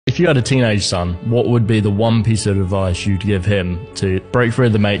If you had a teenage son, what would be the one piece of advice you'd give him to break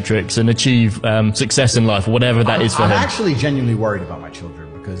through the matrix and achieve success in life, whatever that is for him? I'm actually genuinely worried about my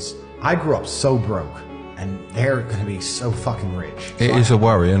children because I grew up so broke and they're going to be so fucking rich. It is a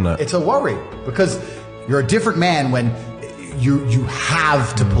worry, isn't it? It's a worry because you're a different man when you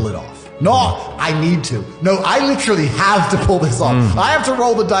have to pull it off. No, I need to. No, I literally have to pull this off. I have to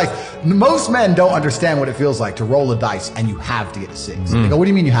roll the dice. Most men don't understand what it feels like to roll the dice and you have to get a 6. They go, what do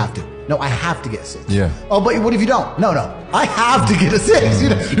you mean you have to? No, I have to get a 6. Yeah. Oh, but what if you don't? No, I have to get a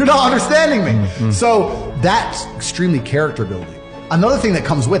 6. You're not understanding me. So that's extremely character building. Another thing that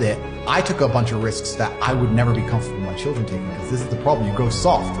comes with it, I took a bunch of risks that I would never be comfortable with my children taking because this is the problem. You go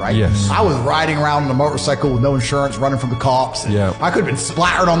soft, right? Yes. I was riding around on a motorcycle with no insurance, running from the cops. And yeah. I could have been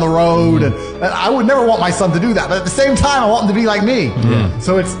splattered on the road, and I would never want my son to do that. But at the same time, I want him to be like me. Yeah.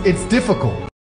 So it's difficult.